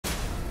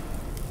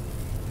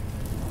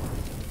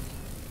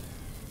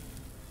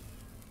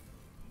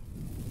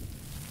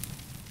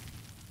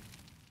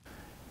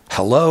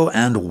Hello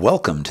and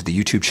welcome to the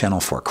YouTube channel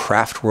for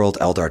Craftworld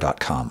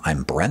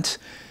I'm Brent,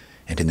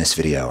 and in this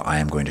video I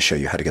am going to show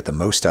you how to get the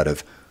most out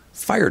of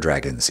fire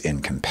dragons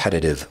in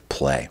competitive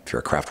play if you're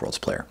a Craftworlds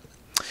player.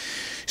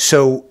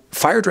 So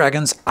fire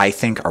dragons, I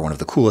think, are one of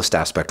the coolest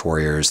aspect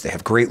warriors. They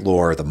have great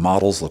lore. The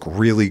models look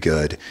really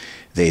good.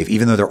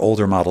 Even though they're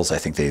older models, I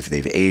think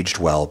they've aged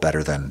well,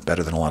 better than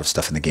a lot of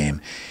stuff in the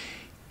game.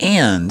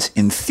 And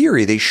in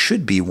theory, they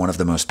should be one of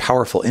the most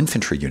powerful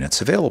infantry units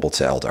available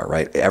to Eldar,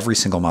 right? Every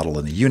single model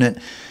in the unit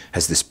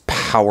has this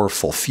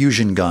powerful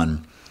fusion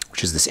gun,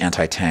 which is this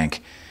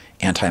anti-tank,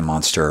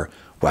 anti-monster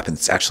weapon.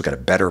 It's actually got a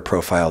better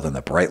profile than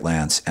the Bright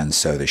Lance, and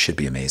so they should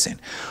be amazing.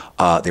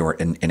 They were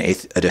in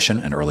 8th edition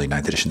and early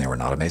 9th edition, they were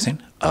not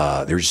amazing.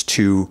 They were just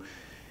too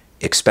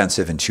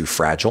expensive and too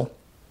fragile.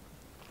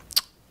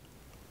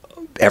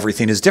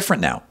 Everything is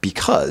different now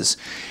because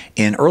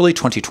in early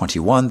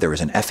 2021, there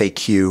was an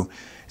FAQ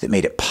that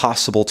made it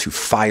possible to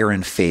fire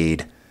and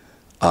fade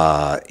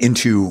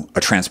into a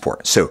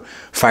transport. So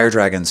fire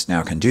dragons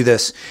now can do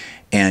this.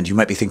 And you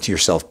might be thinking to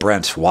yourself,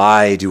 Brent,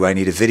 why do I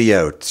need a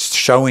video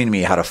showing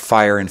me how to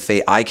fire and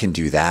fade? I can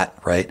do that,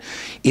 right?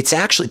 It's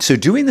actually, so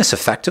doing this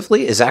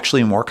effectively is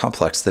actually more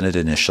complex than it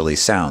initially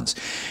sounds.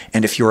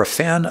 And if you're a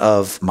fan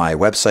of my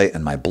website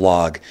and my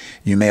blog,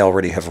 you may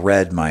already have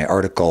read my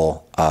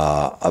article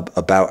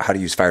about how to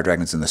use fire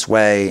dragons in this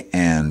way.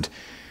 And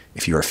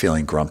if you are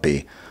feeling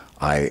grumpy,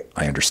 I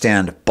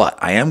understand. But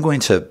I am going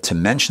to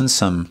mention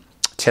some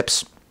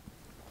tips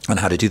on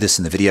how to do this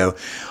in the video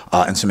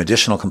and some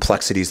additional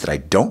complexities that I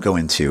don't go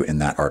into in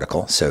that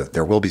article. So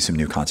there will be some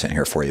new content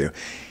here for you.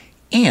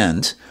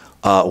 And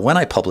when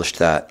I published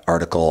that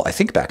article, I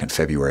think back in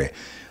February,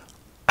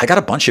 I got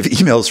a bunch of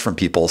emails from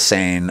people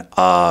saying,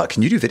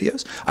 can you do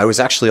videos? I was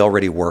actually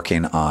already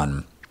working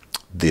on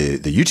the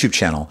YouTube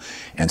channel.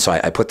 And so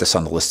I put this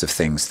on the list of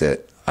things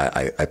that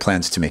I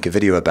planned to make a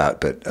video about,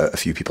 but a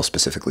few people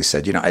specifically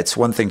said, you know, it's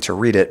one thing to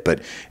read it, but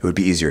it would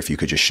be easier if you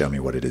could just show me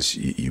what it is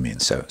you mean.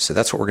 So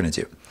that's what we're going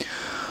to do.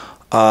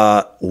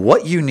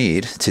 What you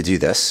need to do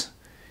this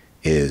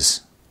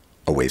is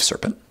a wave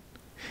serpent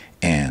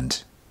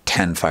and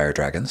 10 fire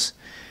dragons.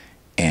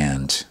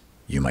 And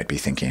you might be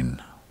thinking,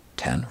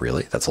 10,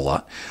 really? That's a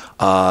lot.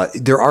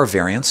 There are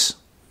variants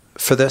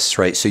for this,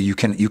 right? So you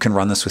can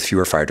run this with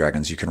fewer fire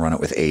dragons. You can run it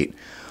with 8.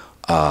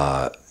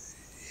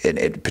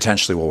 It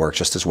potentially will work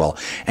just as well.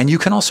 And you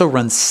can also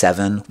run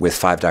 7 with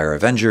 5 Dire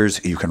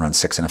Avengers. You can run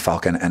 6 in a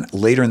Falcon. And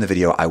later in the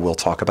video, I will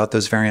talk about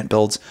those variant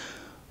builds.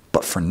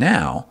 But for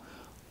now,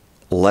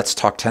 let's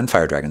talk 10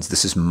 Fire Dragons.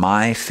 This is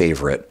my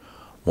favorite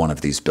one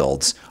of these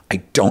builds. I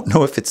don't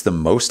know if it's the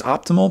most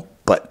optimal,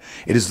 but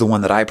it is the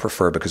one that I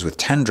prefer because with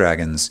 10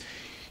 dragons,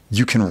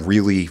 you can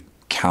really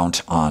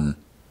count on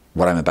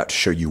what I'm about to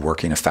show you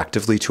working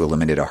effectively to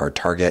eliminate a hard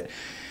target.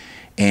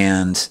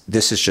 And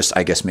this is just,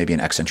 I guess, maybe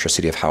an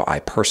eccentricity of how I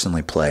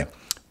personally play,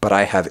 but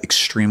I have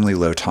extremely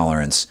low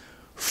tolerance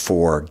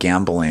for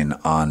gambling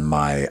on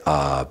my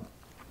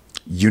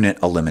unit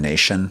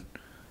elimination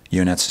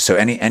units. So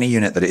any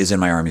unit that is in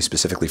my army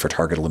specifically for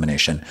target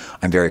elimination,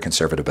 I'm very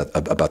conservative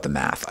about the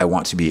math. I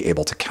want to be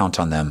able to count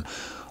on them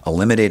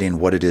eliminating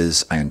what it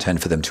is I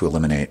intend for them to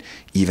eliminate,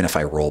 even if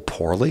I roll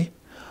poorly.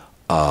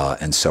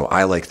 And so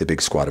I like the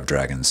big squad of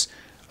dragons.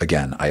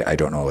 Again, I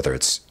don't know whether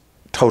it's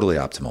totally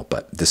optimal,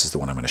 but this is the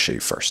one I'm going to show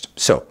you first.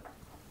 So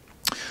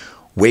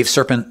Wave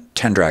Serpent,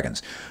 10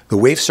 dragons. The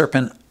Wave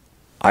Serpent,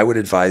 I would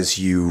advise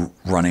you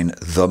running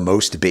the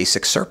most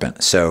basic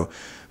Serpent. So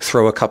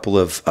throw a couple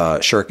of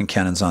shuriken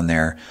cannons on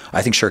there.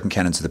 I think shuriken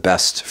cannons are the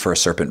best for a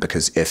Serpent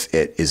because if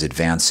it is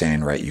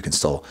advancing, right, you can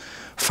still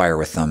fire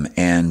with them.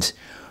 And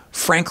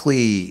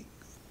frankly,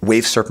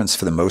 Wave Serpents,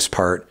 for the most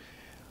part,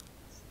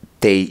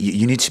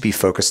 you need to be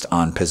focused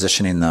on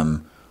positioning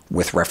them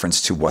with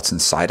reference to what's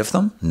inside of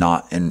them,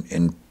 not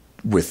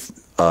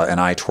with an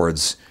eye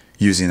towards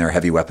using their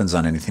heavy weapons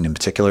on anything in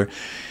particular.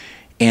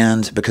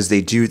 And because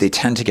they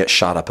tend to get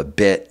shot up a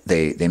bit,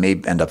 they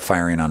may end up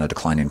firing on a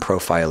declining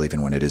profile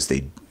even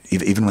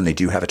when they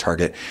do have a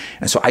target.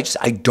 And so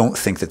I don't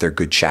think that they're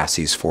good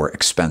chassis for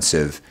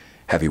expensive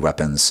heavy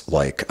weapons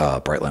like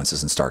Bright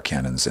Lances and Star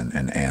Cannons and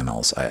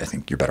AMLs. I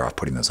think you're better off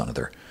putting those on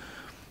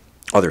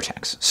other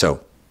tanks.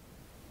 So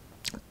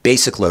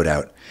basic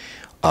loadout.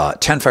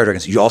 10 fire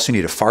dragons. You also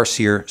need a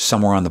Farseer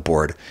somewhere on the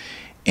board.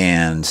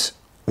 And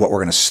what we're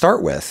going to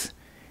start with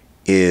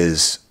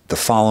is the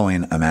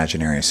following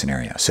imaginary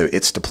scenario. So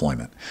its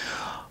deployment.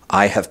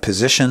 I have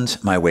positioned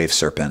my Wave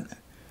Serpent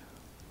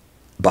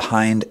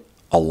behind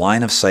a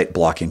line of sight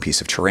blocking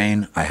piece of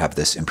terrain. I have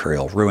this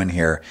Imperial Ruin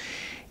here.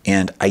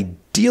 And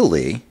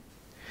ideally,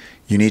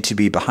 you need to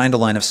be behind a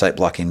line of sight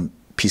blocking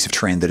piece of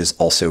terrain that is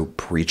also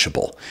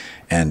breachable.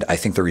 And I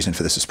think the reason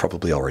for this is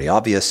probably already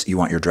obvious. You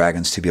want your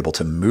dragons to be able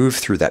to move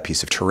through that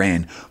piece of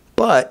terrain,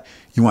 but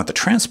you want the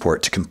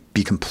transport to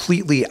be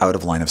completely out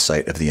of line of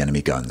sight of the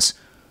enemy guns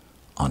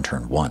on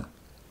turn 1.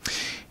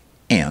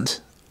 And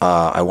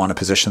I want to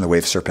position the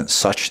Wave Serpent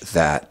such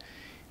that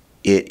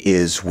it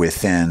is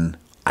within,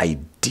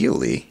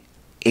 ideally,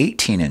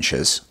 18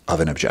 inches of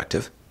an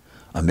objective,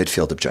 a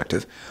midfield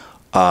objective,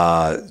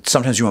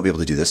 Sometimes you won't be able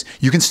to do this.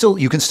 You can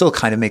still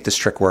kind of make this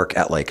trick work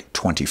at like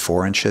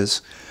 24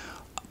 inches,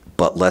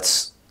 but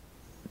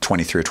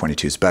 23 or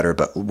 22 is better,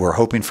 but we're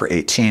hoping for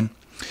 18.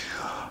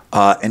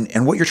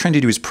 And what you're trying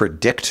to do is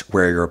predict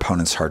where your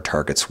opponent's hard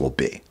targets will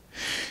be.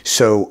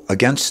 So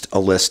against a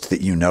list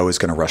that you know is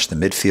going to rush the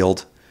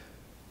midfield,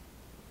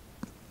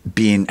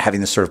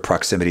 having this sort of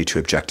proximity to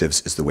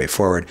objectives is the way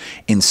forward.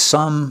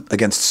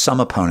 Against some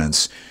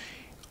opponents,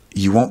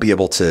 you won't be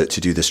able to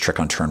do this trick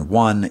on turn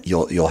 1.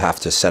 You'll have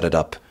to set it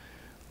up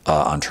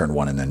on turn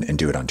 1 and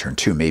do it on turn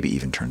 2, maybe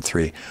even turn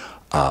 3.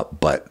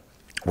 But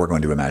we're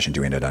going to imagine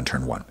doing it on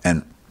turn 1.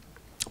 And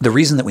the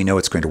reason that we know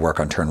it's going to work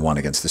on turn 1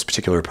 against this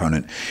particular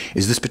opponent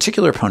is this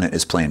particular opponent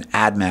is playing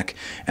AdMech,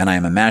 and I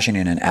am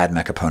imagining an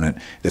AdMech opponent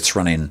that's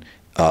running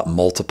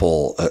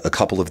a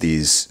couple of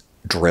these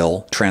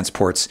drill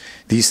transports.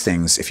 These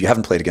things, if you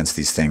haven't played against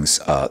these things,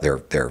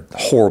 they're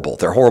horrible.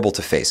 They're horrible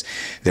to face.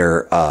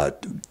 They're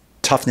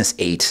toughness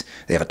 8.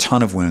 They have a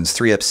ton of wounds,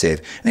 3-up save,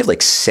 and they have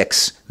like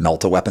 6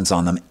 melta weapons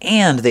on them,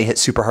 and they hit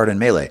super hard in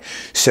melee.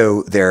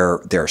 So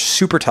they're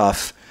super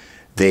tough.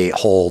 They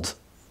hold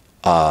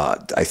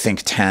I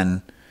think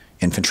 10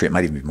 infantry. It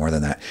might even be more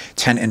than that.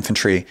 10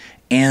 infantry,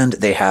 and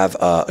they have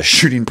a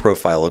shooting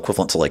profile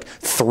equivalent to like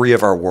 3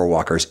 of our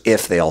Warwalkers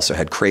if they also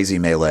had crazy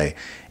melee.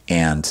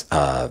 And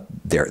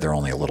they're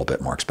only a little bit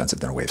more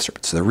expensive than a Wave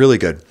Serpent. So they're really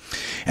good.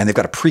 And they've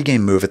got a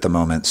pregame move at the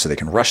moment, so they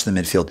can rush the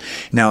midfield.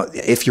 Now,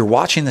 if you're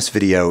watching this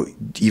video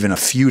even a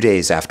few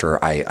days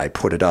after I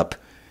put it up,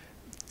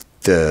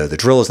 the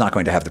drill is not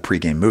going to have the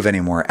pregame move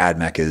anymore.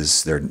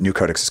 AdMech their new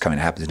codex is coming.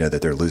 I happen to know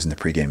that they're losing the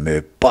pregame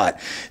move, but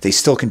they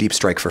still can deep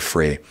strike for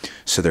free.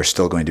 So they're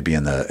still going to be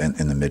in the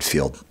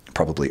midfield,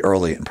 probably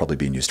early, and probably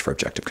being used for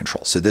objective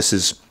control. So this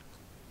is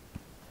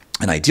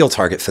an ideal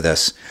target for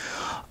this.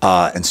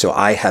 And so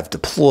I have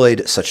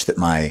deployed such that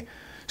my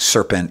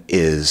Serpent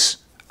is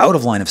out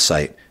of line of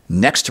sight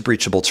next to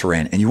breachable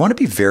terrain. And you want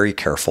to be very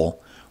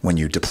careful when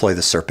you deploy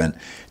the Serpent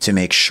to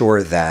make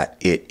sure that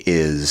it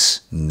is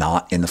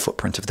not in the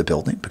footprint of the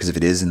building, because if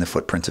it is in the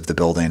footprint of the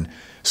building,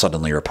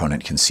 suddenly your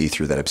opponent can see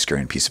through that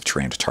obscuring piece of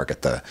terrain to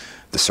target the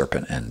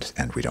Serpent,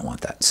 and we don't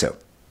want that. So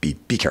be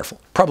careful.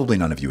 Probably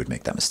none of you would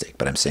make that mistake,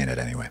 but I'm saying it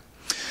anyway.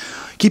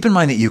 Keep in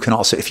mind that you can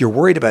also, if you're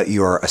worried about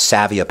a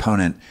savvy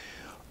opponent,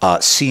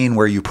 seeing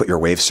where you put your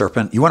Wave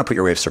Serpent, you want to put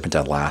your Wave Serpent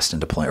down last and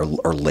deploy,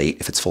 or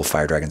late if it's full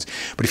Fire Dragons.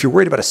 But if you're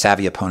worried about a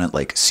savvy opponent,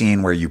 like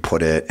seeing where you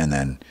put it and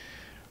then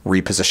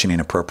repositioning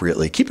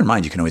appropriately, keep in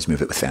mind you can always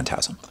move it with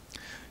Phantasm.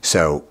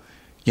 So,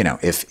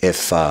 if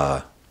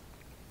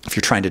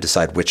you're trying to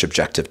decide which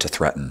objective to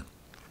threaten,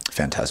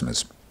 Phantasm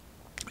is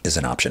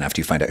an option. After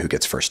you find out who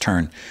gets first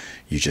turn,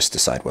 you just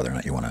decide whether or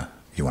not you want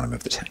to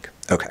move the tank.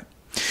 Okay,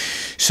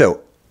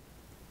 so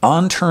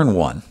on turn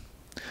 1.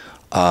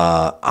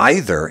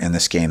 Either in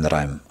this game that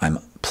I'm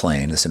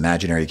playing, this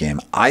imaginary game,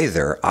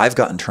 either I've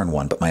gotten turn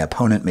 1, but my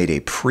opponent made a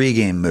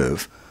pre-game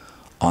move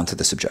onto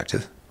this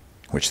objective,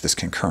 which this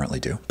can currently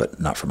do, but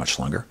not for much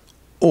longer,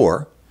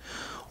 or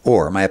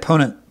my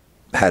opponent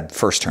had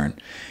first turn,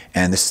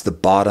 and this is the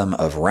bottom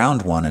of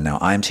round 1, and now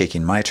I'm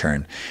taking my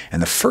turn,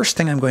 and the first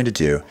thing I'm going to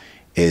do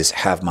is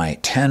have my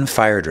 10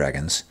 Fire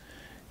Dragons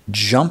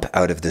jump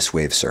out of this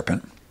Wave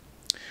Serpent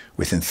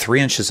within 3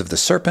 inches of the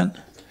Serpent,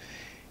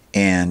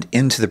 and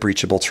into the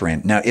breachable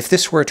terrain. Now, if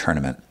this were a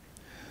tournament,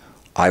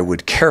 I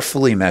would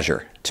carefully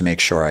measure to make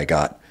sure I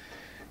got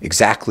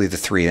exactly the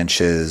 3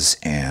 inches,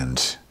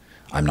 and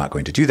I'm not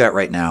going to do that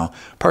right now,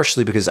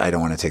 partially because I don't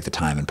want to take the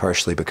time, and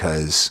partially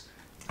because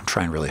I'm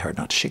trying really hard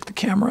not to shake the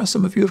camera.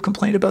 Some of you have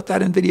complained about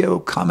that in video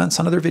comments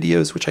on other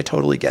videos, which I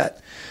totally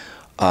get.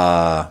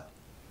 And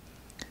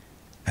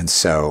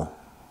so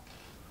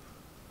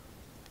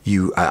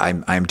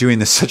I'm doing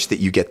this such that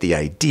you get the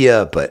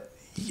idea, but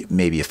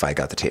maybe if I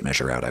got the tape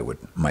measure out, I would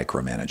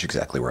micromanage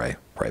exactly where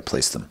I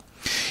place them.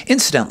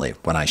 Incidentally,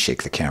 when I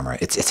shake the camera,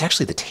 it's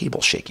actually the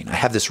table shaking. I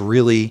have this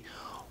really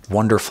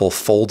wonderful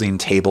folding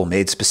table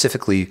made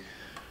specifically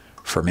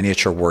for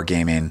miniature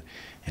wargaming,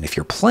 and if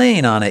you're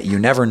playing on it, you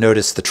never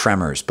notice the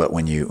tremors. But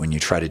when you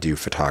try to do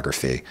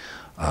photography,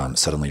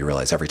 suddenly you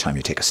realize every time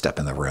you take a step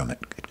in the room,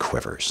 it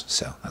quivers.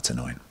 So that's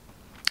annoying.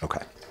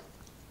 Okay.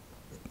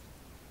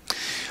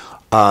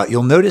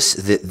 You'll notice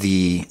that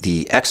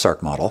the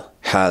Exarch model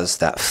has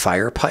that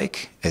fire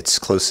pike. It's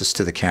closest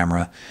to the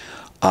camera.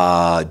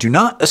 Do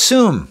not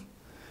assume,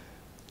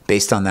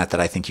 based on that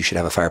I think you should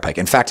have a fire pike.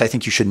 In fact, I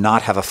think you should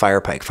not have a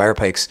fire pike. Fire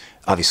pikes,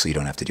 obviously you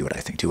don't have to do what I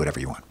think. Do whatever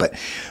you want. But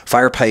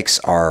fire pikes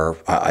are,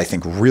 I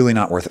think, really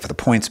not worth it for the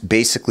points.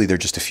 Basically, they're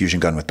just a fusion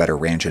gun with better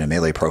range and a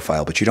melee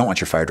profile. But you don't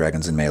want your fire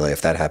dragons in melee.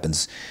 If that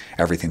happens,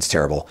 everything's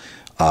terrible.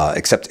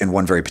 Except in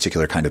one very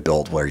particular kind of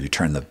build where you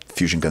turn the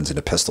fusion guns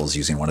into pistols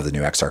using one of the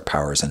new Exarch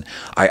powers. And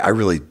I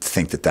really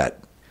think that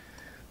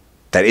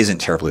isn't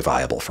terribly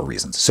viable for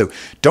reasons. So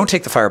don't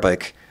take the fire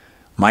pike.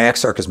 My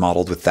Exarch is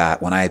modeled with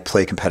that. When I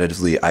play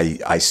competitively,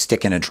 I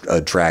stick in a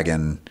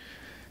dragon.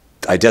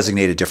 I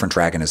designate a different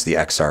dragon as the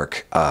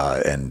Exarch,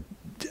 and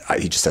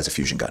he just has a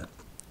fusion gun.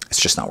 It's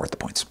just not worth the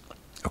points.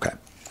 Okay.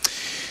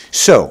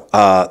 So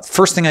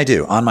first thing I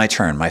do on my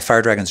turn, my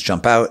fire dragons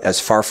jump out as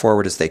far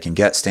forward as they can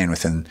get, staying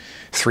within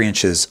 3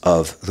 inches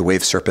of the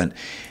wave serpent.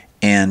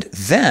 And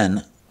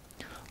then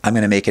I'm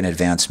going to make an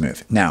advance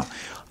move. Now,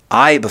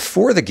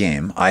 before the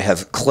game, I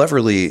have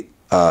cleverly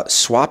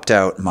swapped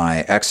out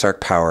my Exarch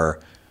power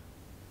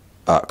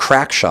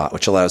crack shot,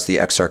 which allows the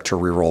Exarch to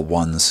reroll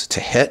 1s to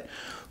hit,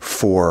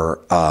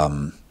 for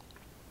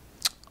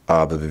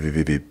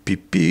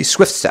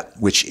Swift Step,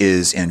 which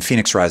is in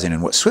Phoenix Rising.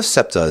 And what Swift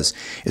Step does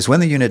is when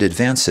the unit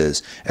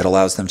advances, it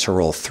allows them to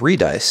roll 3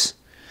 dice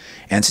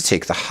and to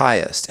take the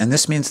highest. And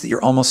this means that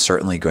you're almost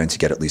certainly going to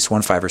get at least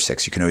 1, 5, or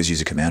 6. You can always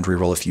use a command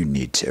reroll if you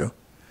need to.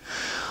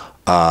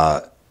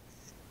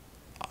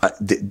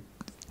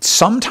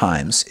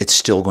 Sometimes it's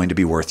still going to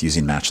be worth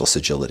using Matchless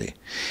Agility.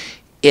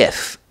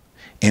 If,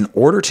 in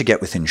order to get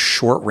within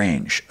short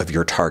range of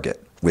your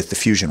target with the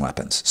fusion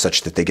weapons,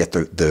 such that they get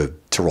to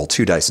roll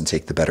 2 dice and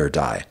take the better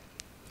die,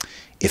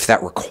 if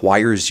that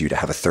requires you to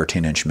have a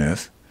 13-inch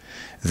move,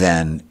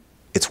 then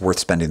it's worth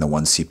spending the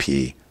 1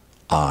 CP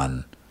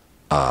on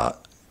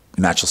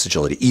Matchless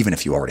Agility, even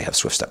if you already have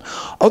Swift Step.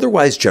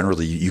 Otherwise,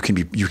 generally, you can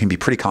be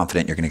pretty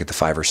confident you're going to get the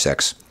 5 or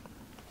 6.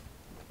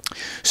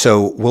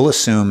 So we'll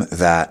assume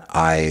that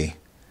I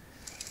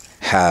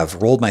have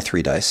rolled my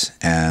 3 dice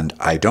and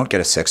I don't get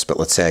a 6, but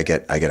let's say I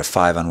get a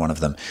 5 on one of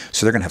them.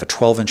 So they're going to have a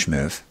 12-inch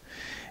move,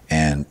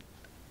 and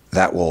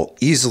that will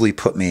easily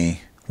put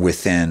me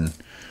within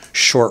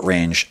short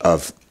range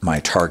of my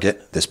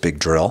target, this big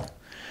drill.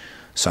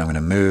 So I'm going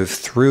to move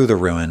through the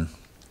ruin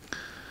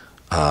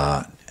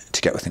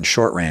to get within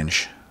short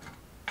range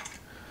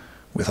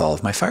with all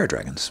of my fire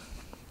dragons.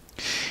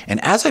 And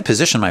as I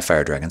position my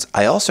fire dragons,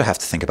 I also have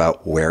to think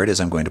about where it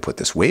is I'm going to put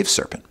this wave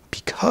serpent,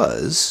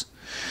 because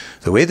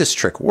the way this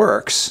trick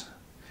works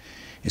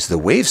is the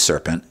wave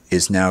serpent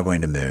is now going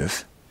to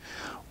move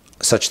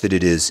such that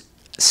it is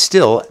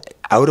still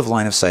out of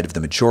line of sight of the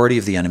majority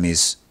of the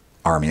enemy's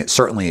army,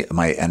 certainly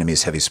my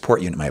enemy's heavy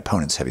support unit, my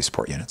opponent's heavy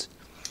support units,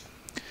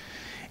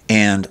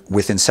 and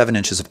within 7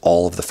 inches of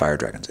all of the fire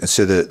dragons. And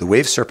so the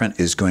wave serpent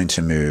is going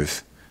to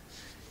move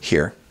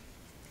here.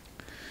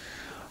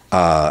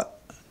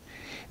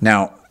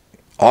 Now,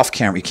 off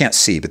camera, you can't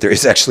see, but there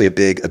is actually a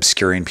big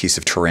obscuring piece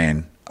of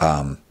terrain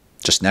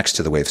just next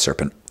to the wave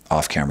serpent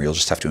off camera. You'll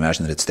just have to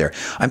imagine that it's there.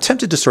 I'm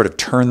tempted to sort of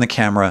turn the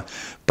camera,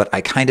 but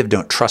I kind of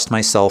don't trust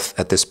myself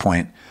at this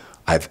point.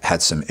 I've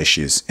had some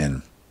issues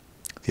in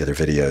the other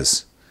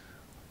videos.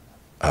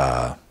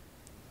 Do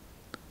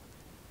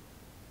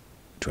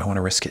I want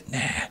to risk it?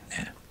 Nah.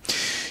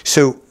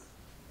 So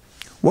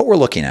what we're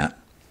looking at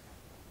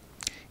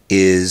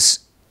is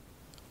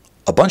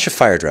a bunch of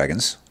fire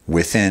dragons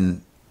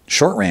within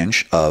short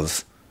range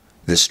of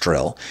this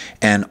drill,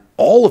 and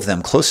all of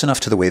them close enough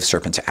to the wave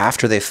serpent to,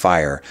 after they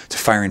fire, to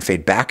fire and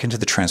fade back into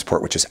the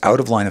transport, which is out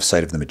of line of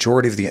sight of the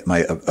majority of my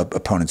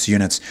opponent's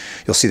units.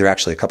 You'll see there are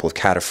actually a couple of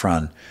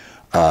Cataphrone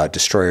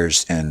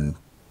destroyers in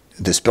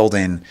this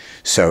building,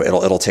 so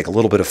it'll take a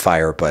little bit of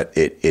fire, but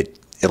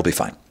it'll be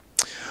fine.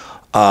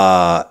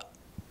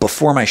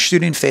 Before my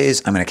shooting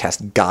phase, I'm going to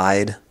cast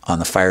Guide on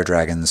the fire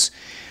dragons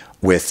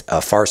with a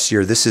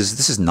Farseer. This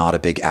is not a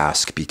big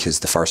ask,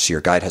 because the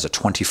Farseer Guide has a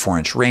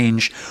 24-inch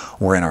range.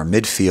 We're in our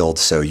midfield,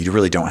 so you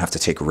really don't have to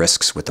take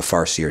risks with the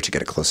Farseer to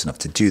get it close enough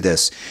to do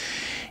this.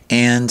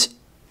 And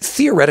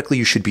theoretically,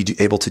 you should be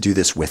able to do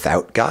this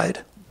without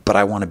Guide, but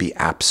I want to be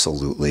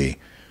absolutely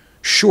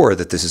sure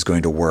that this is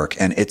going to work.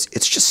 And it's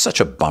just such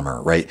a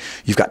bummer, right?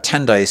 You've got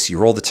 10 dice, you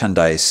roll the 10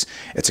 dice,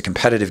 it's a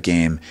competitive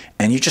game,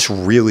 and you just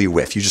really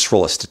whiff. You just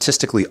roll a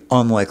statistically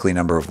unlikely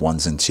number of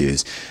 1s and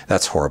 2s.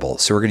 That's horrible.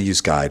 So we're going to use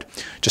Guide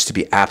just to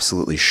be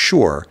absolutely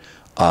sure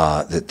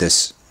that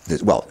this,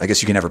 well, I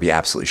guess you can never be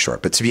absolutely sure,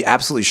 but to be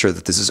absolutely sure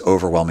that this is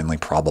overwhelmingly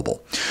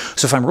probable.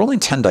 So if I'm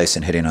rolling 10 dice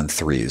and hitting on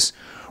 3s,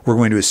 we're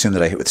going to assume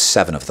that I hit with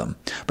 7 of them.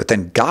 But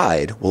then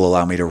Guide will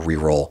allow me to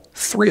reroll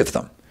 3 of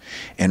them.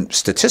 And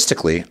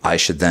statistically, I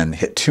should then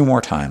hit 2 more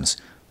times.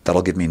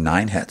 That'll give me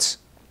 9 hits.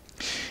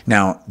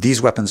 Now,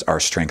 these weapons are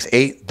strength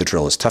 8. The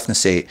drill is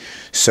toughness 8.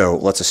 So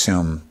let's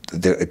assume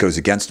that it goes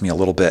against me a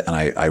little bit, and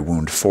I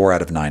wound 4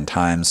 out of 9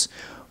 times.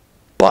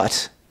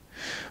 But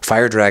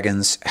fire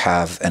dragons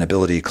have an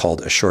ability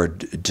called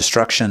Assured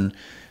Destruction,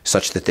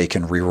 such that they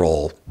can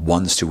reroll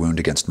 1s to wound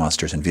against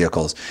monsters and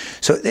vehicles.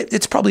 So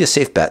it's probably a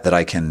safe bet that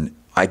I can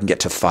get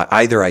to 5.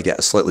 Either I get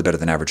a slightly better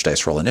than average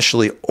dice roll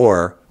initially,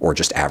 or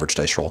just average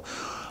dice roll,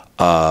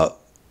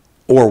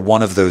 or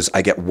one of those,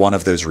 I get one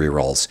of those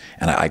rerolls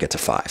and I get to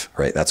 5,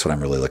 right? That's what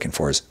I'm really looking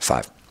for, is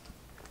 5.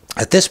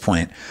 At this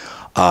point,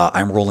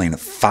 I'm rolling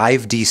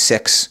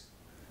 5d6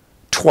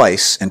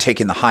 twice and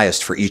taking the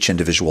highest for each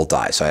individual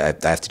die. So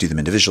I have to do them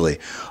individually.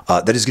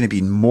 That is going to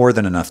be more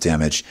than enough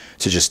damage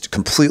to just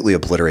completely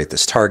obliterate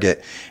this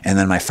target. And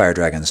then my fire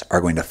dragons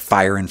are going to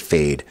fire and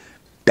fade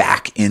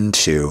back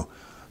into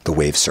the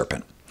wave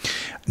serpent.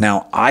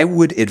 Now, I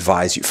would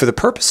advise you, for the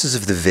purposes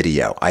of the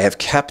video, I have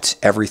kept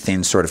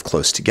everything sort of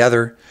close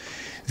together.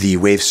 The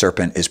wave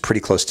serpent is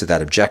pretty close to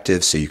that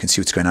objective, so you can see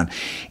what's going on.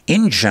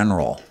 In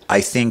general,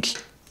 I think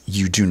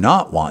you do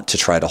not want to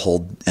try to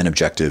hold an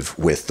objective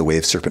with the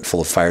Wave Serpent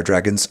full of fire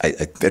dragons.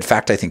 In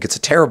fact, I think it's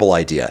a terrible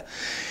idea.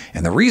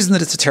 And the reason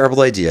that it's a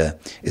terrible idea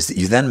is that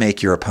you then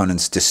make your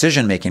opponent's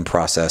decision-making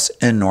process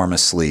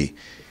enormously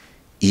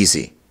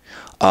easy.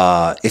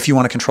 If you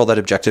want to control that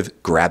objective,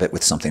 grab it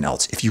with something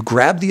else. If you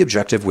grab the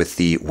objective with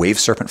the Wave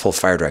Serpent full of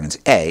fire dragons,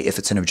 if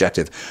it's an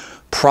objective,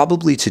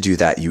 probably to do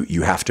that,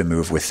 you have to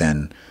move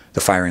within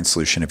the firing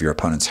solution of your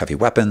opponent's heavy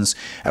weapons,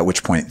 at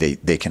which point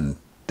they can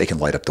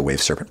light up the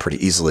Wave Serpent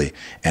pretty easily,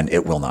 and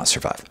it will not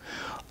survive.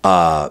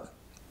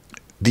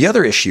 The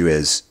other issue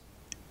is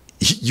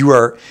you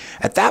are,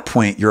 at that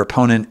point, your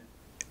opponent,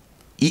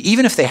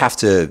 even if they have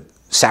to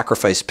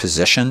sacrifice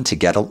position to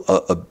get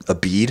a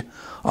bead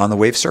on the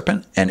Wave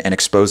Serpent and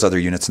expose other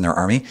units in their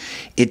army,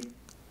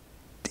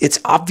 it's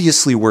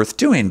obviously worth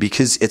doing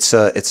because it's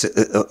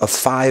a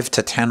 5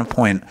 to 10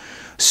 point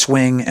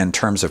swing in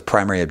terms of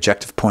primary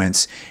objective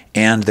points,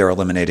 and they're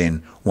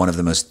eliminating one of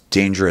the most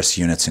dangerous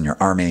units in your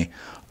army.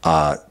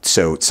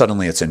 So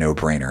suddenly it's a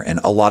no-brainer. And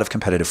a lot of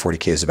competitive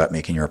 40K is about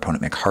making your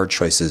opponent make hard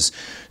choices.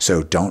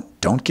 So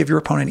don't give your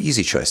opponent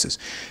easy choices.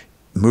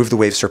 Move the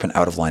Wave Serpent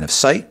out of line of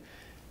sight.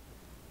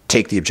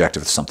 Take the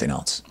objective with something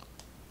else.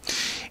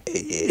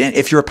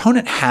 If your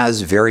opponent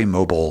has very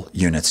mobile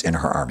units in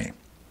her army,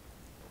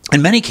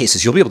 in many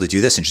cases, you'll be able to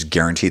do this and just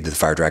guarantee that the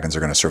fire dragons are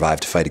going to survive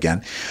to fight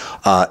again.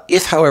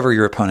 If, however,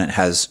 your opponent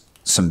has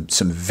some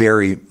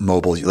very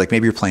mobile, like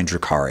maybe you're playing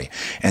Drukhari,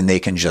 and they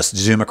can just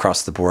zoom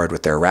across the board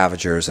with their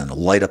Ravagers and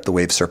light up the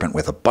Wave Serpent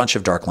with a bunch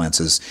of Dark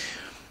Lances,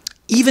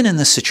 even in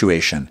this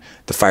situation,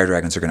 the fire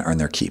dragons are going to earn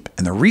their keep.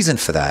 And the reason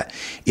for that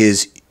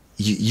is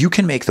you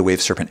can make the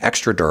Wave Serpent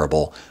extra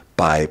durable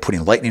by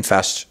putting lightning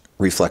fast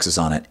reflexes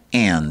on it,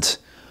 and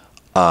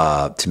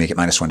to make it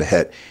 -1 to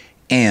hit.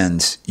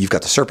 And you've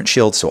got the Serpent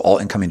Shield, so all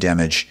incoming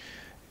damage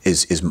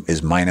is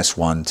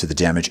 -1 to the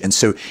damage. And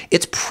so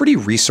it's pretty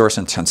resource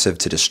intensive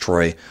to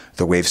destroy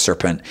the Wave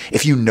Serpent.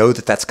 If you know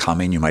that that's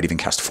coming, you might even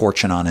cast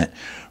Fortune on it,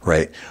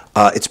 right?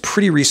 It's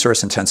pretty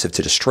resource intensive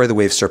to destroy the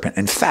Wave Serpent.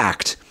 In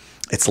fact,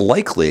 it's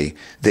likely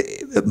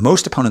that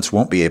most opponents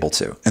won't be able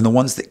to. And the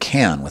ones that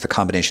can, with a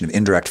combination of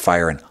indirect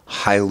fire and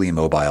highly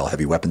mobile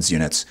heavy weapons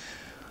units,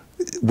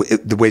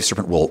 the Wave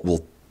Serpent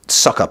will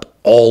suck up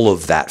all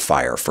of that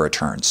fire for a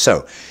turn.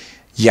 So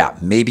yeah,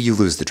 maybe you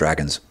lose the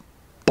dragons,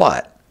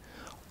 but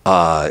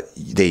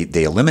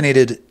they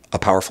eliminated a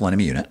powerful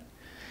enemy unit,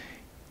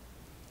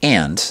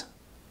 and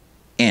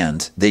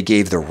they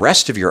gave the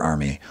rest of your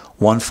army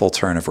one full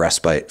turn of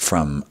respite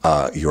from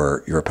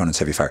your opponent's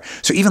heavy fire.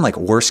 So even like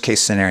worst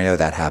case scenario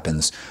that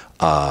happens,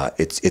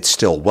 it's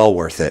still well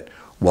worth it,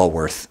 well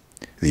worth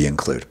the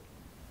include.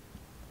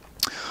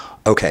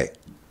 Okay,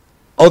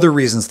 other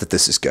reasons that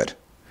this is good.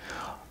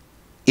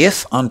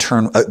 If on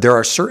turn, there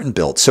are certain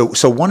builds.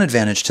 So one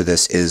advantage to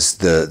this is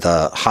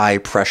the high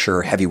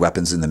pressure heavy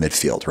weapons in the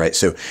midfield, right?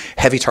 So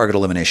heavy target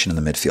elimination in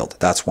the midfield.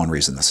 That's one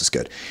reason this is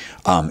good.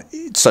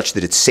 Such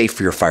that it's safe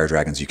for your fire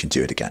dragons, you can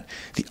do it again.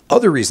 The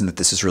other reason that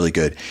this is really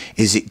good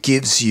is it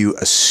gives you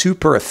a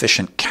super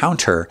efficient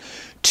counter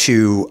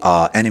to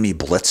enemy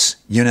blitz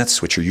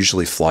units, which are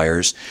usually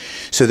flyers.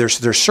 So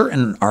there's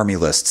certain army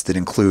lists that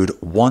include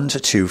 1 to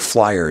 2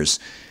 flyers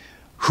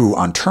who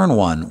on turn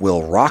 1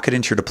 will rocket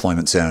into your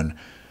deployment zone,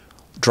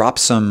 drop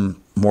some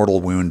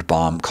mortal wound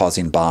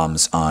causing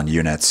bombs on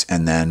units,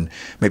 and then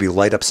maybe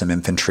light up some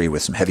infantry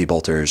with some heavy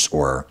bolters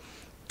or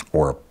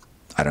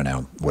I don't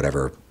know,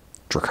 whatever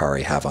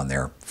Drukhari have on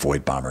their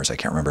void bombers. I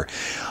can't remember.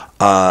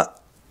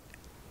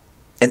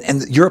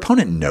 And your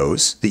opponent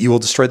knows that you will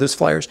destroy those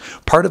flyers.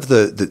 Part of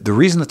the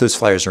reason that those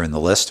flyers are in the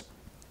list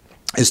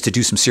is to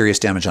do some serious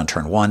damage on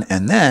turn 1,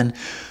 and then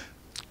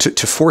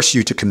to force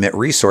you to commit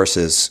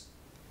resources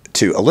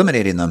to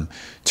eliminating them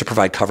to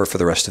provide cover for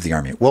the rest of the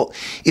army. Well,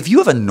 if you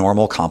have a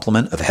normal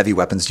complement of heavy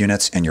weapons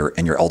units in your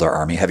Eldar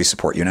army, heavy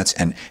support units,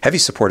 and heavy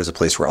support is a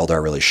place where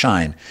Eldar really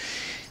shine,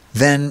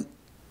 then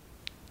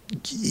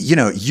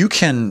you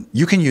can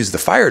use the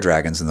fire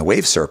dragons and the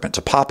Wave Serpent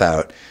to pop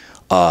out,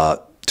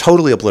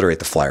 totally obliterate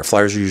the flyer.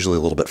 Flyers are usually a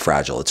little bit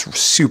fragile. It's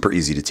super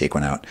easy to take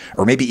one out,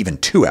 or maybe even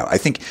 2 out. I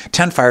think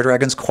 10 fire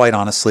dragons, quite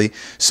honestly,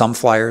 some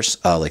flyers,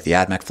 like the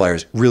AdMech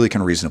flyers, really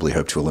can reasonably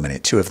hope to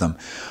eliminate 2 of them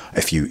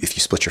if you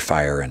split your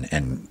fire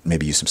and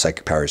maybe use some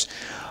psychic powers.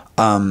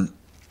 That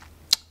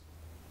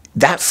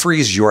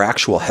frees your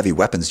actual heavy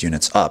weapons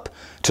units up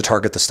to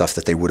target the stuff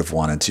that they would have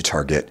wanted to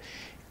target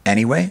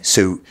anyway.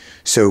 So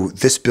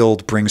this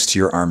build brings to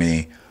your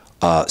army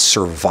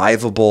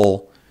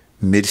survivable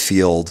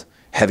midfield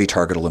heavy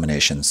target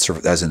eliminations,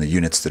 as in the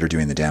units that are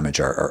doing the damage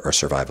are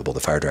survivable, the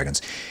fire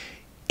dragons.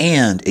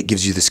 And it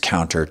gives you this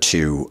counter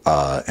to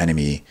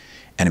enemy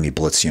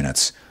blitz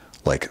units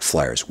like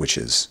flyers, which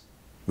is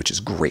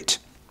great.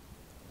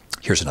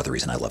 Here's another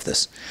reason I love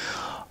this.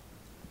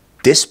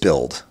 This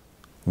build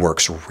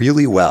works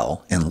really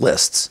well in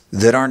lists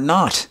that are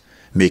not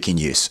making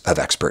use of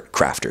expert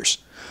crafters.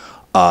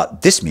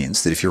 This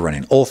means that if you're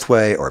running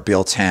Ulthwé or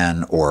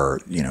Biel-Tan,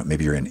 or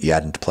maybe you're an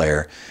Eandon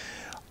player,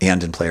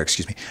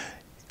 excuse me,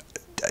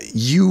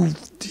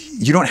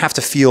 you don't have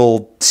to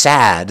feel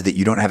sad that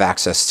you don't have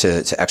access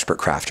to expert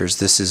crafters.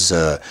 This is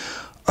a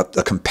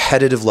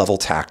competitive level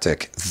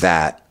tactic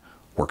that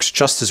works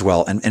just as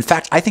well. And in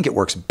fact, I think it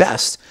works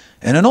best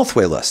in an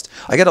Ulthwé list.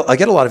 I get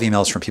a lot of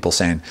emails from people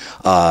saying,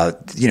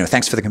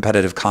 thanks for the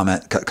competitive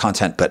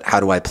content, but how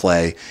do I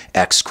play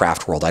X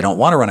Craftworld? I don't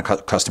want to run a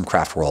custom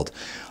Craftworld.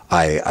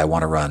 I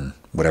want to run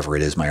whatever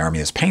it is my army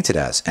is painted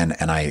as. And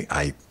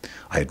I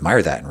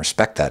admire that and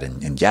respect that.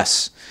 And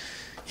yes,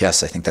 I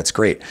think that's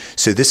great.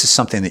 So this is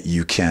something that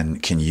you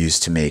can use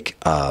to make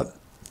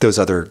those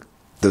other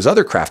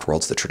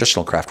Craftworlds, the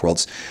traditional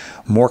Craftworlds,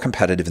 more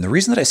competitive. And the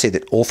reason that I say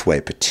that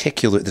Ulthwé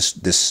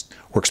this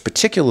works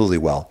particularly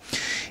well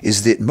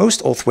is that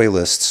most Ulthwé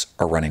lists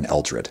are running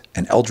Eldred.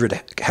 And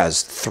Eldred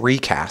has 3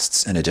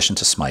 casts in addition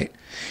to Smite.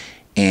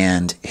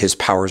 And his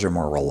powers are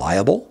more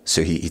reliable.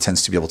 So he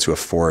tends to be able to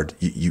afford,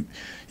 you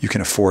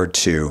can afford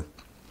to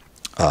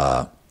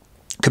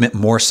commit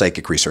more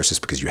psychic resources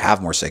because you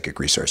have more psychic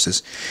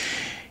resources.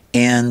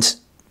 And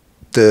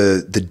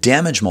the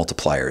damage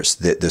multipliers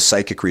that the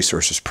psychic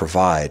resources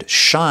provide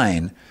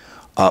shine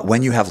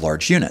when you have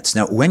large units.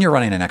 Now, when you're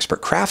running an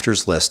expert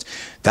crafters list,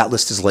 that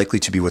list is likely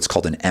to be what's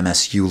called an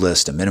MSU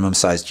list, a minimum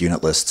sized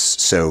unit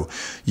lists. So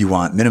you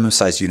want minimum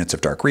sized units of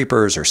Dark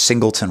Reapers or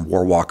singleton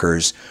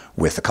Warwalkers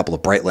with a couple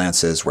of Bright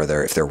Lances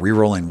where if they're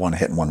rerolling 1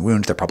 hit and 1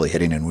 wound, they're probably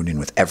hitting and wounding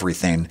with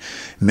everything.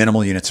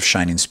 Minimal units of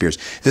Shining Spears.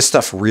 This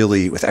stuff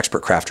really, with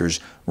expert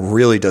crafters,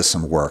 really does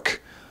some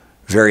work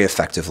very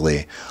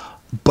effectively.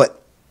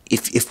 But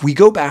if we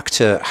go back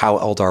to how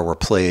Eldar were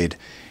played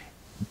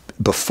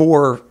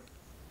before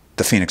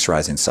the Phoenix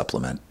Rising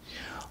supplement,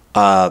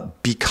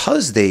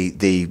 because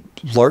they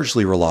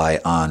largely rely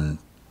on,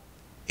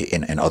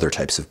 in other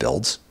types of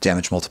builds,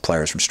 damage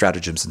multipliers from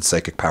stratagems and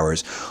psychic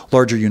powers,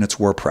 larger units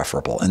were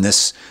preferable. And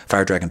this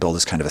Fire Dragon build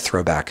is kind of a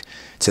throwback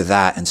to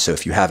that. And so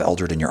if you have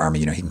Eldred in your army,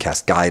 he can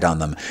cast Guide on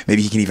them.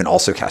 Maybe he can even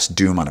also cast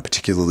Doom on a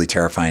particularly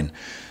terrifying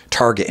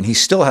target. And he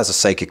still has a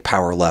psychic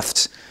power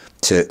left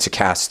to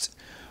cast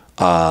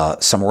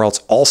somewhere else.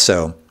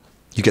 Also,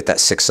 you get that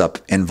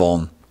 6-up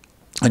invuln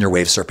on your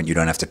Wave Serpent. You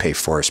don't have to pay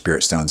for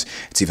Spirit Stones.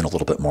 It's even a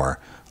little bit more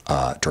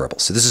durable.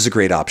 So this is a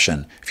great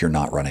option if you're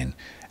not running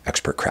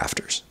expert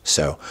crafters.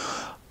 So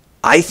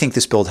I think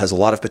this build has a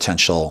lot of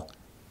potential.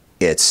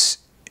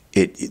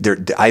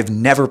 I've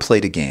never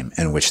played a game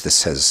in which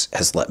this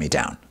has let me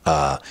down.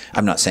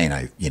 I'm not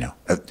saying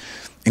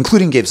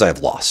including games I have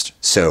lost.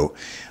 So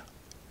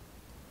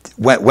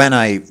when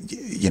I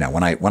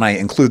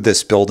include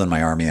this build in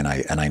my army and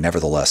I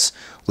nevertheless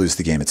lose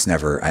the game,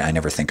 I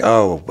never think,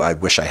 oh, I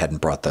wish I hadn't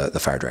brought the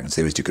Fire Dragons.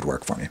 They always do good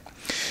work for me.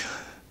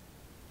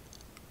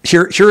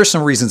 Here are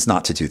some reasons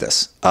not to do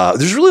this.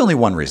 There's really only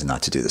one reason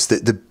not to do this.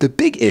 The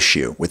big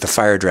issue with the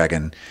Fire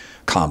Dragon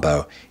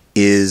combo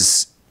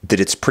is that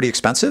it's pretty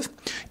expensive.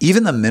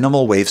 Even the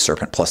minimal Wave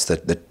Serpent plus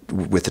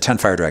with the 10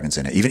 Fire Dragons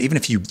in it, even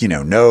if you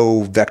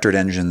no vectored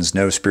engines,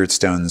 no Spirit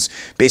Stones,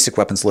 basic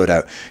weapons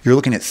loadout, you're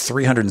looking at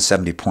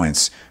 370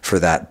 points for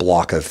that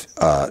block of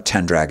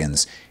 10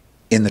 dragons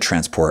in the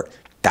transport.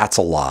 That's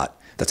a lot.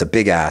 That's a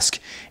big ask.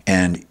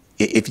 And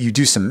if you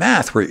do some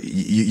math where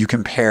you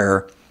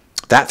compare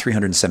that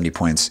 370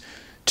 points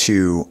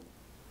to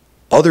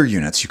other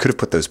units you could have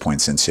put those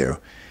points into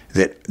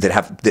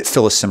that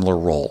fill a similar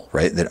role,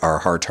 right? That are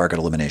hard target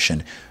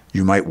elimination,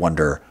 you might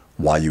wonder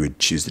why you would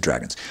choose the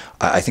dragons.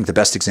 I think the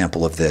best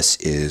example of this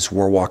is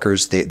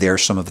Warwalkers. They are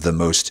some of the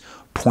most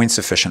points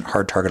efficient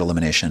hard target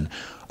elimination,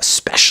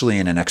 especially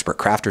in an expert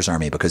crafter's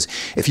army, because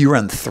if you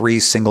run 3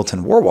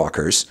 singleton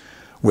Warwalkers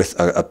with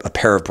a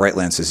pair of Bright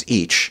Lances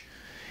each,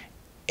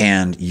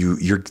 and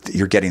you're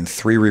getting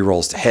 3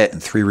 rerolls to hit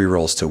and 3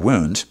 rerolls to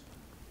wound,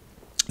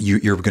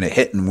 you're going to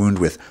hit and wound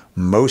with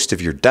most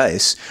of your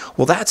dice.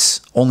 Well, that's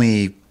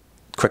only,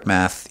 quick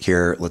math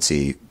here, let's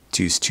see,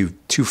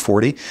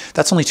 240.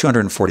 That's only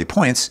 240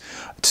 points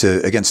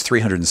against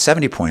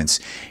 370 points.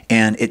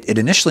 And it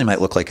initially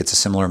might look like it's a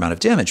similar amount of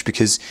damage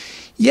because,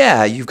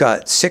 yeah, you've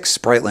got 6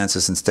 Bright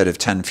Lances instead of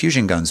 10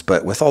 fusion guns,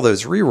 but with all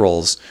those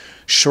rerolls,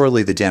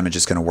 surely the damage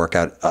is going to work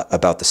out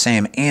about the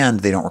same, and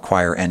they don't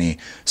require any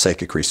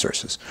psychic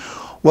resources.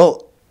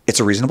 Well,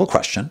 it's a reasonable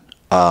question.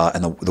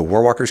 And the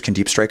Warwalkers can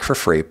deep strike for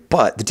free,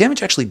 but the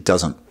damage actually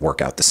doesn't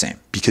work out the same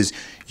because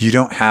you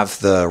don't have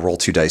the roll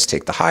 2 dice,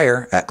 take the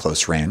higher at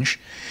close range.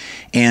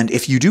 And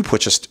if you do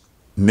put just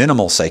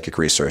minimal psychic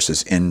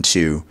resources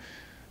into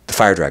the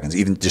Fire Dragons,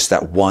 even just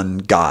that one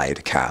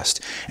guide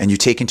cast, and you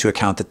take into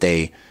account that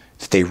they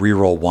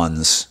reroll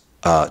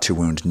 1s to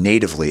wound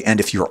natively, and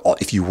if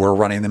you were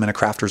running them in a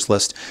crafter's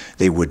list,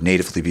 they would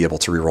natively be able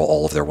to reroll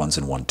all of their 1s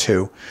and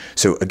 1/2.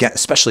 So again,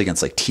 especially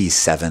against like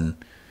T7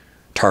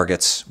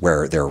 targets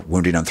where they're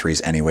wounding on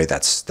 3s anyway,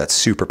 that's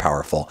super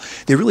powerful.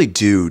 They really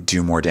do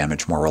more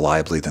damage more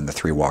reliably than the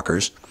 3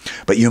 walkers.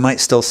 But you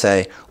might still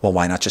say, well,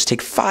 why not just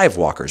take 5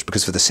 walkers?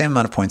 Because for the same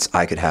amount of points,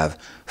 I could have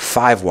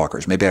 5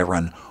 walkers. Maybe I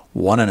run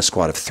 1 in a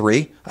squad of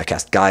 3. I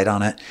cast Guide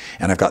on it,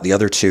 and I've got the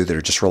other 2 that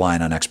are just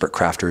relying on expert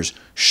crafters.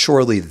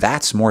 Surely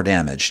that's more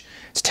damage.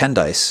 It's 10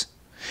 dice.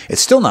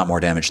 It's still not more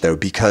damage though,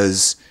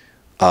 because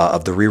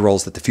of the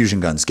rerolls that the fusion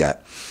guns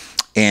get.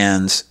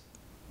 And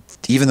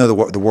even though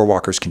the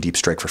Warwalkers can deep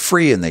strike for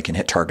free and they can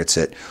hit targets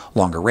at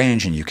longer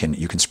range and you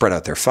can spread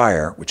out their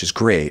fire, which is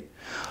great,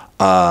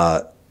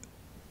 the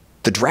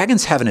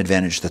dragons have an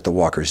advantage that the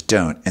walkers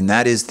don't, and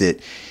that is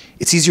that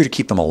it's easier to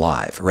keep them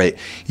alive, right?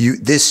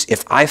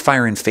 If I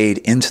fire and fade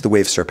into the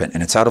Wave Serpent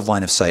and it's out of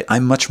line of sight,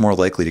 I'm much more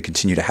likely to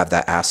continue to have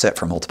that asset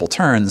for multiple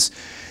turns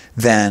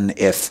than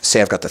if,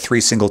 say, I've got the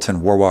 3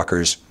 singleton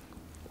Warwalkers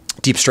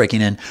deep striking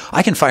in.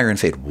 I can fire and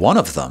fade one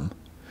of them,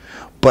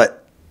 but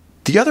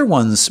the other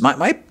ones,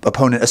 my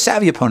opponent, a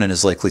savvy opponent,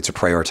 is likely to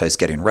prioritize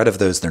getting rid of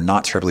those. They're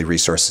not terribly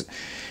resource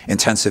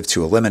intensive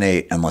to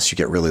eliminate unless you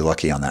get really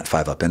lucky on that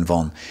 5-up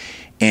invuln.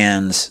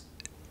 And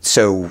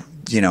so,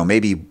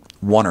 maybe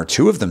 1 or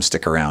 2 of them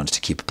stick around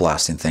to keep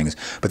blasting things,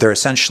 but they're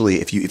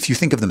essentially, if you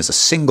think of them as a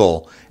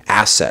single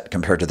asset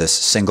compared to this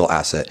single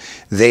asset,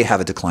 they have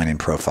a declining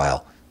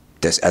profile.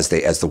 As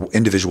the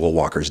individual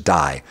walkers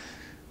die,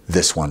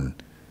 this one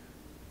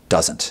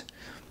doesn't.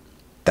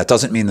 That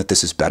doesn't mean that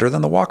this is better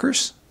than the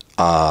walkers.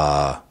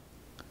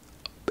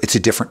 It's a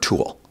different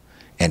tool,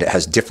 and it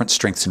has different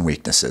strengths and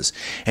weaknesses.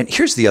 And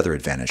here's the other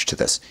advantage to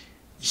this: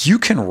 you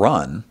can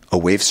run a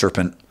Wave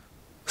Serpent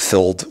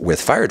filled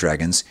with fire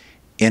dragons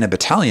in a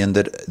battalion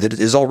that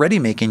is already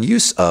making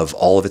use of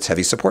all of its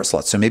heavy support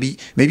slots. So maybe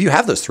you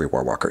have those 3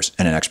 Warwalkers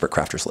in an expert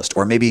crafters list,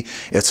 or maybe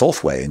it's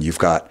Ulfway and you've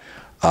got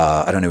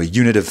I don't know, a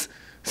unit of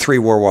 3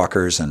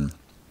 Warwalkers and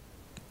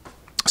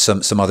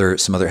some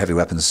other heavy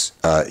weapons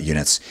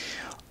units.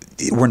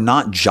 We're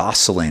not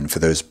jostling for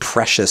those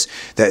precious.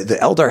 The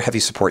Eldar heavy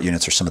support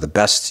units are some of the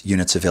best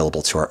units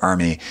available to our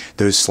army.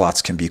 Those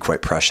slots can be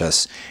quite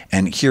precious.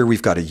 And here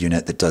we've got a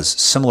unit that does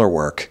similar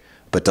work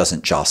but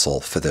doesn't jostle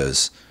for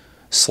those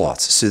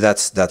slots. So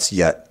that's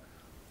yet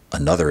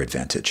another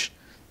advantage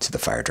to the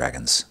Fire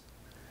Dragons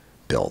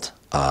build.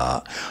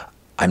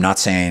 I'm not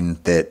saying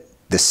that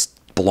this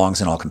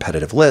belongs in all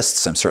competitive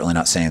lists. I'm certainly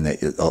not saying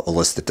that a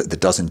list that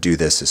doesn't do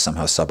this is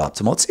somehow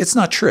suboptimal. It's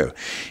not true.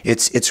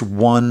 It's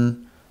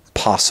one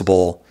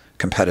possible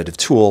competitive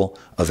tool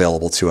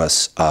available to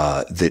us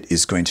that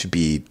is going to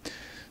be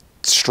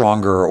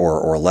stronger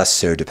or less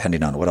so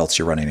depending on what else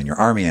you're running in your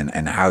army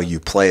and how you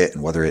play it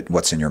and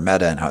what's in your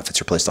meta and how it fits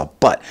your playstyle.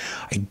 But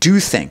I do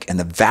think in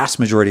the vast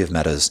majority of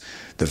metas,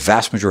 the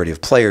vast majority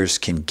of players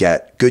can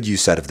get good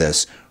use out of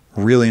this,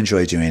 really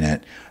enjoy doing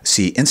it,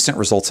 see instant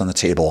results on the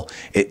table.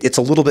 It's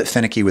a little bit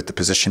finicky with the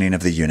positioning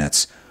of the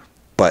units,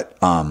 but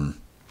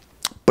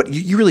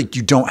you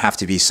don't have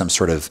to be some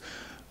sort of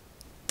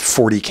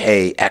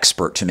 40K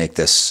expert to make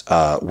this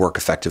work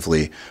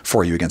effectively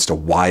for you against a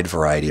wide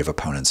variety of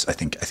opponents. I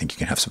think you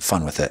can have some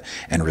fun with it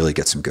and really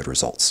get some good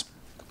results.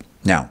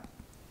 Now,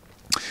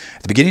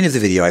 at the beginning of the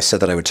video, I said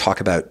that I would talk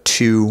about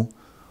 2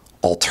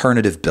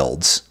 alternative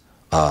builds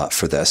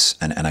for this,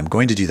 and I'm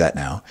going to do that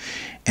now.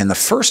 And the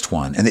first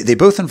one, and they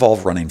both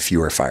involve running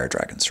fewer fire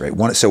dragons, right?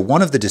 So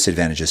one of the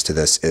disadvantages to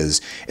this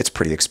is it's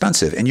pretty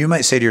expensive. And you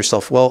might say to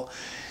yourself, well,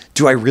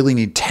 do I really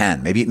need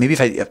 10? Maybe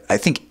if I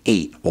think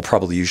 8 will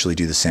probably usually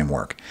do the same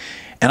work.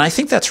 And I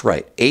think that's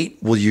right. 8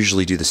 will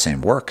usually do the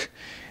same work.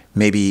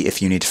 Maybe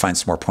if you need to find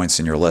some more points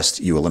in your list,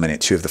 you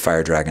eliminate 2 of the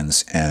fire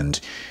dragons and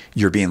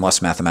you're being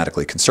less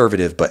mathematically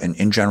conservative, but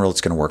in general,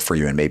 it's going to work for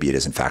you. And maybe it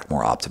is in fact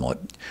more optimal.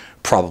 It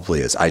probably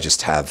is. I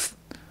have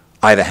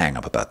a hang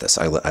up about this.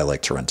 I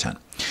like to run 10.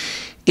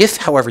 If,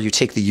 however, you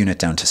take the unit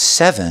down to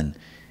 7,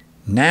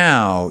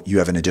 now you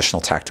have an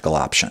additional tactical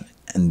option.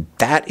 And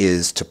that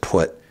is to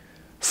put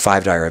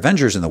 5 Dire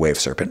Avengers in the Wave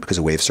Serpent, because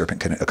a Wave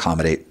Serpent can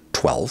accommodate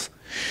 12.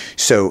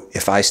 So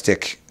if I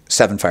stick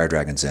 7 Fire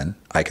Dragons in,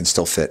 I can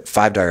still fit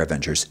 5 Dire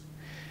Avengers.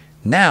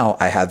 Now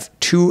I have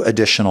 2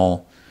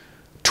 additional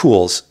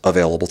tools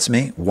available to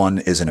me. One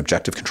is an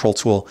objective control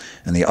tool,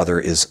 and the other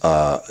is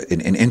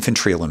an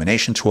infantry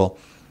elimination tool.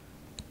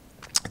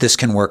 This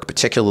can work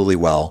particularly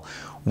well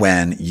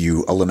when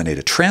you eliminate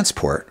a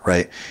transport,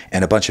 right?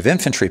 And a bunch of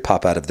infantry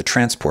pop out of the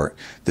transport.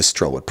 This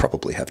drill would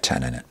probably have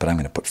 10 in it, but I'm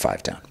going to put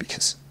 5 down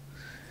because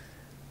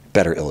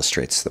better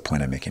illustrates the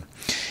point I'm making.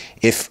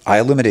 If I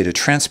eliminate a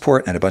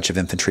transport and a bunch of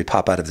infantry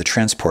pop out of the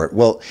transport,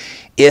 well,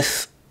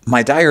 if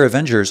my Dire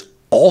Avengers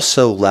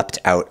also leapt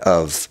out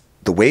of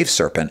the Wave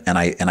Serpent and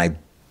I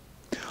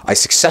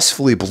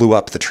successfully blew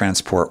up the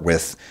transport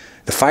with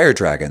the Fire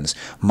Dragons,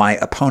 my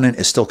opponent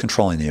is still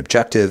controlling the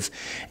objective,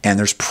 and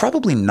there's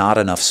probably not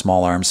enough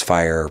small arms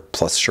fire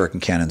plus shuriken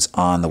cannons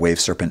on the Wave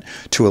Serpent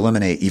to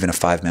eliminate even a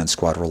 5-man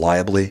squad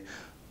reliably.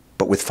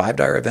 But with 5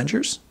 Dire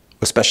Avengers,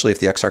 especially if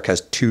the Exarch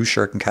has 2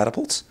 shuriken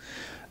catapults,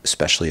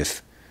 especially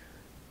if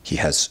he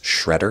has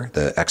Shredder,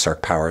 the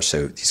Exarch power,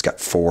 so he's got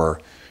 4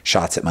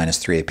 shots at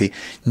 -3 AP.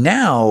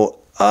 Now,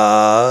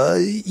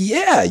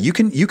 yeah, you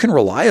can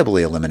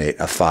reliably eliminate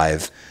a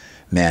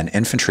 5-man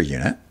infantry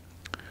unit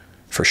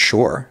for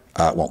sure.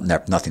 Well,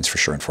 nothing's for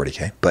sure in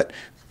 40K, but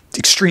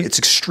it's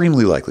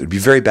extremely likely. It would be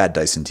very bad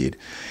dice indeed.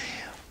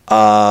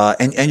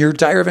 And your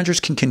Dire Avengers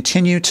can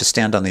continue to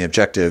stand on the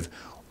objective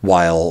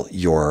while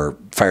your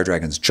Fire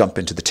Dragons jump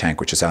into the tank,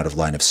 which is out of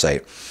line of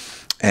sight.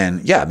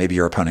 And yeah, maybe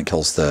your opponent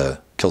kills the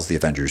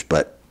Avengers,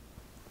 but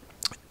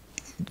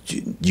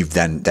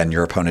then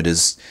your opponent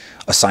is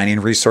assigning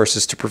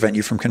resources to prevent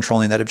you from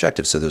controlling that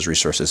objective, so those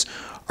resources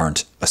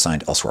aren't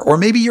assigned elsewhere. Or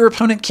maybe your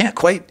opponent can't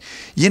quite,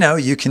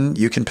 you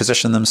can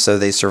position them so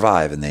they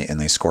survive and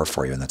they score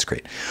for you, and that's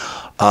great.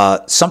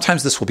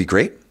 Sometimes this will be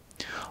great.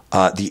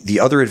 The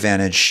other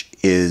advantage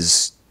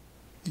is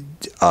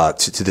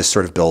to this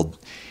sort of build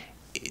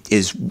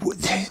is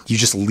you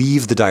just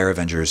leave the Dire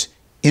Avengers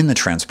in the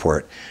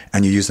transport,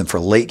 and you use them for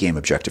late game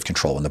objective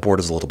control. When the board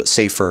is a little bit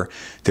safer,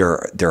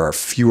 there are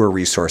fewer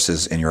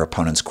resources in your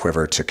opponent's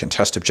quiver to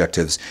contest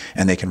objectives,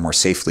 and they can more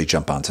safely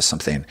jump onto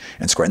something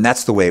and score. And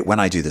that's the way, when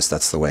I do this,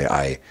 that's the way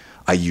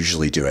I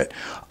usually do it.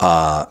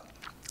 I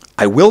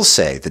will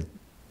say that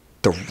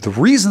the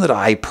reason that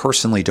I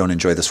personally don't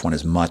enjoy this one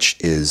as much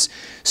is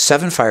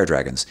 7 Fire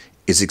Dragons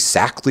is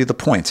exactly the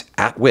point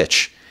at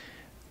which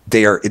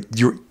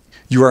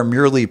you are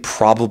merely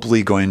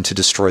probably going to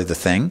destroy the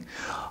thing.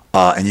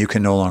 And you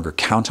can no longer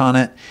count on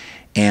it.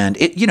 And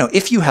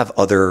if you have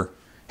other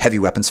heavy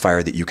weapons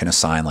fire that you can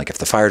assign, like if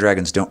the Fire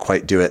Dragons don't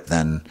quite do it,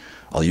 then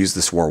I'll use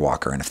this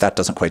Warwalker. And if that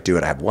doesn't quite do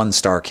it, I have 1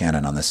 star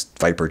cannon on this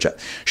Viper jet.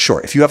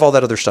 Sure, if you have all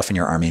that other stuff in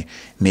your army,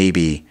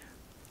 maybe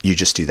you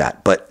just do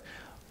that. But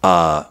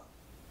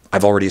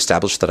I've already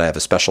established that I have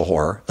a special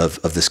horror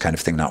of this kind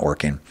of thing not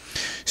working.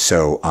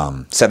 So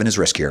 7 is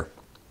riskier.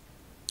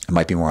 It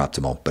might be more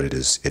optimal, but it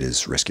is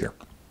riskier.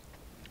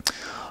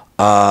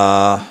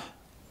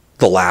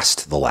 The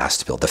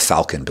last build, the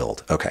Falcon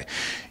build. Okay.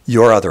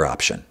 Your other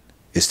option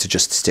is to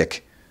just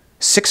stick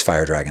 6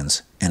 Fire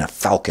Dragons and a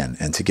Falcon,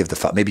 and to give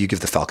maybe you give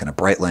the Falcon a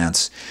Bright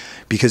Lance,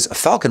 because a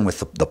Falcon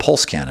with the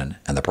Pulse Cannon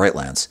and the Bright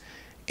Lance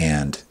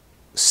and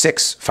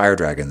 6 Fire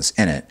Dragons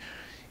in it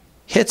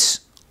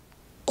hits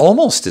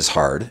almost as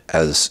hard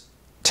as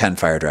 10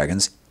 Fire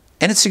Dragons,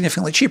 and it's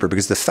significantly cheaper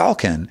because the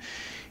Falcon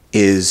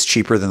is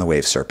cheaper than the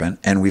Wave Serpent,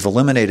 and we've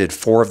eliminated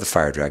 4 of the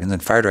Fire Dragons,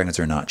 and Fire Dragons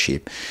are not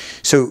cheap.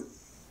 So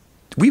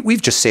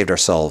we've just saved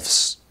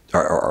ourselves,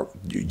 or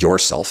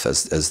yourself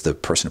as the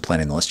person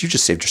planning the list, you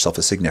just saved yourself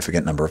a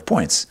significant number of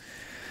points.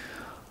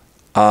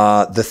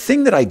 The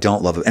thing that I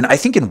don't love, and I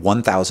think in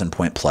 1,000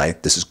 point play,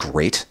 this is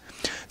great.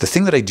 The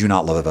thing that I do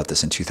not love about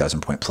this in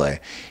 2,000 point play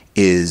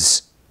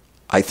is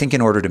I think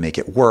in order to make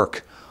it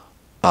work,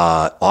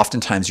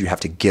 oftentimes you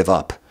have to give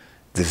up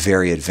the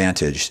very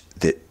advantage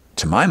that,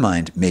 to my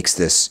mind, makes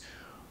this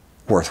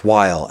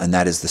worthwhile, and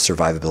that is the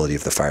survivability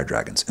of the Fire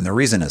Dragons. And the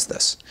reason is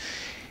this.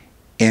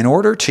 In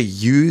order to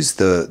use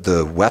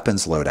the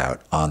weapons loadout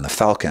on the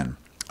Falcon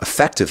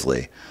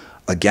effectively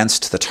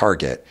against the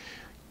target,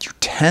 you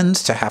tend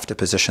to have to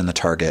position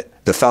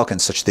the Falcon,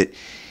 such that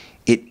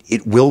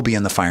it will be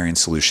in the firing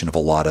solution of a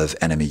lot of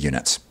enemy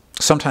units.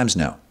 Sometimes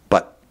no,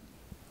 but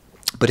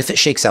if it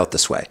shakes out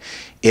this way,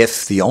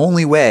 if the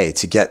only way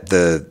to get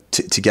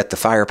the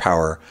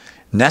firepower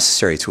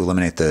necessary to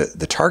eliminate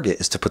the target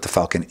is to put the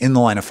Falcon in the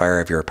line of fire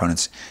of your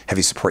opponent's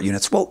heavy support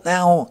units, well,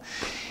 now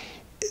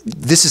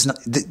this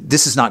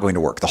is not going to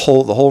work. The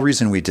whole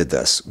reason we did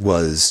this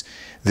was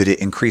that it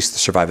increased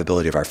the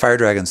survivability of our Fire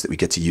Dragons, that we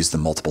get to use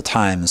them multiple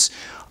times,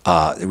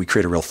 that we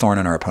create a real thorn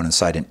in our opponent's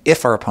side, and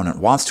if our opponent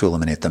wants to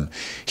eliminate them,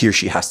 he or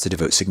she has to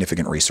devote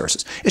significant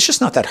resources. It's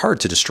just not that hard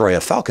to destroy a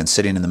Falcon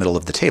sitting in the middle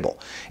of the table.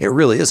 It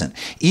really isn't.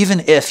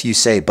 Even if you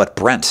say, but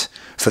Brent,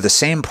 for the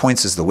same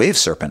points as the Wave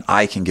Serpent,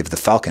 I can give the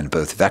Falcon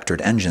both vectored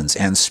engines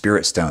and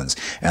Spirit Stones.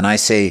 And I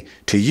say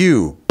to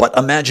you, but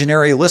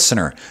imaginary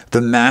listener,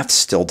 the math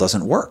still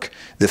doesn't work.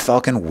 The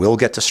Falcon will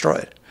get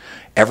destroyed.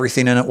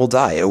 Everything in it will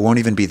die. It won't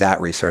even be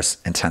that resource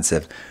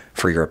intensive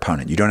for your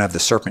opponent. You don't have the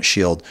Serpent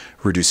Shield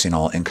reducing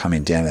all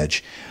incoming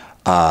damage.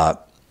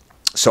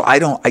 So I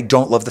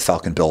don't love the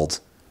Falcon build.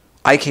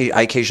 I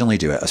occasionally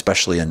do it,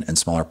 especially in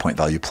smaller point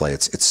value play.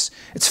 It's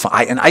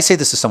fun. And I say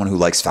this as someone who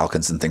likes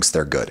Falcons and thinks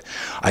they're good.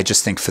 I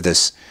just think for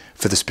this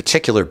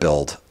particular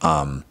build,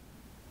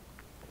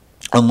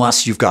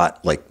 unless you've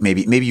got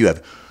maybe you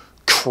have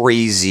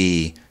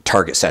crazy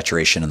target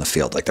saturation in the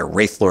field, like there are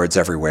Wraith Lords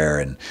everywhere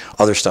and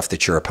other stuff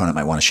that your opponent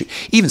might want to shoot.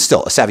 Even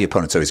still, a savvy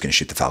opponent's always going to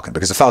shoot the Falcon,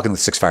 because a Falcon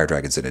with 6 Fire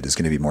Dragons in it is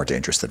going to be more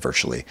dangerous than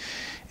virtually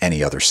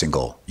any other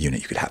single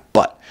unit you could have.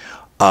 But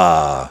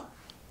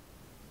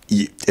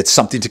it's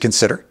something to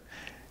consider.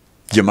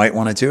 You might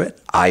want to do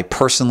it. I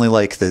personally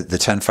like the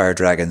 10 Fire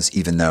Dragons,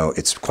 even though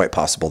it's quite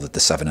possible that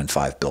the 7 and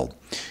 5 build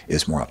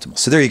is more optimal.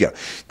 So there you go.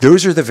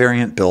 Those are the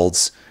variant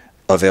builds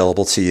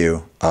available to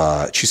you.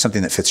 Choose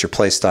something that fits your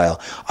play style.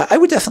 I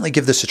would definitely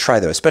give this a try,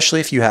 though, especially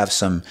if you have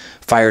some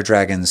Fire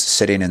Dragons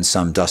sitting in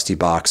some dusty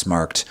box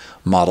marked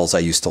models I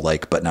used to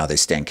like, but now they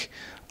stink.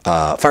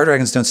 Fire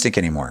Dragons don't stink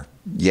anymore.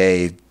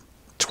 Yay,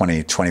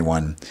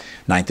 2021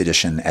 9th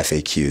edition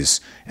FAQs,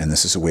 and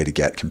this is a way to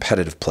get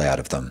competitive play out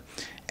of them,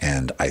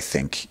 and I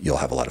think you'll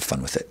have a lot of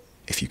fun with it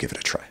if you give it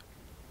a try.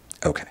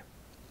 Okay,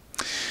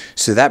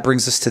 so that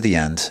brings us to the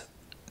end.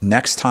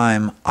 Next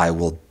time I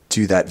will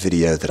do that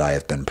video that I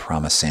have been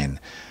promising,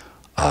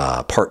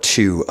 part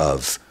 2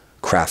 of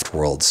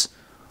Craftworlds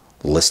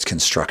list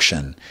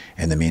construction.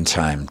 In the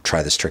meantime,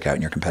 try this trick out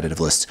in your competitive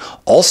lists.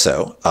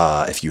 Also,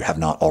 if you have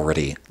not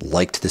already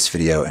liked this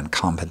video and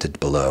commented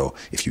below,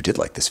 if you did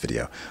like this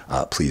video,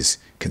 please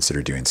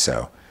consider doing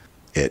so.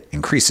 It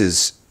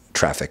increases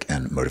traffic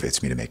and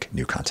motivates me to make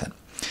new content.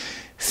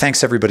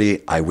 Thanks,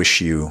 everybody. I wish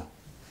you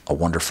a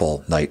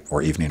wonderful night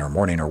or evening or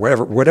morning or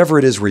whatever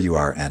it is where you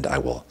are, and I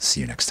will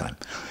see you next time.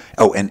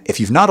 Oh, and if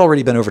you've not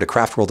already been over to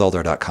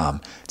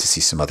craftworldeldar.com to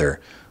see some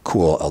other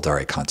cool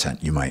Eldari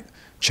content, you might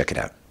check it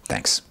out.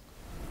 Thanks.